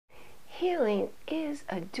Healing is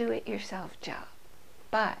a do-it-yourself job,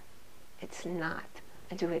 but it's not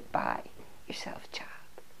a do-it-by-yourself job.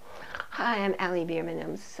 Hi, I'm Bierman.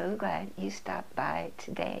 I'm so glad you stopped by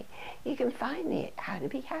today. You can find me at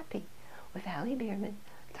howtobehapppy with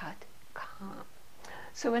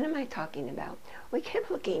So what am I talking about? We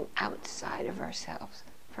keep looking outside of ourselves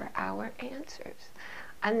for our answers.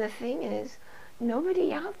 And the thing is,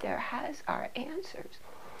 nobody out there has our answers.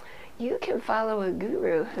 You can follow a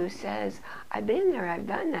guru who says, I've been there, I've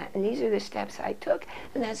done that, and these are the steps I took,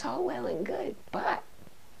 and that's all well and good, but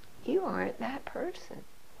you aren't that person.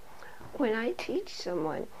 When I teach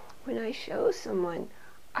someone, when I show someone,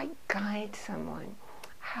 I guide someone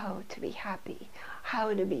how to be happy,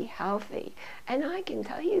 how to be healthy, and I can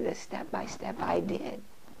tell you the step-by-step I did,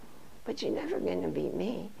 but you're never going to be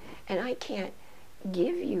me, and I can't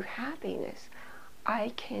give you happiness.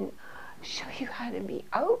 I can show you how to be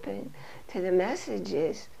open to the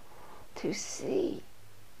messages to see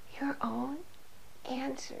your own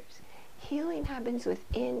answers. Healing happens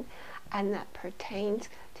within, and that pertains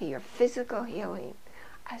to your physical healing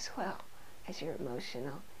as well as your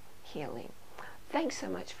emotional healing. Thanks so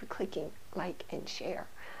much for clicking like and share,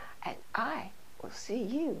 and I will see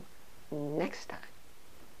you next time.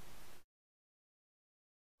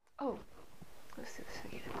 Oh, let's do this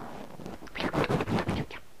again.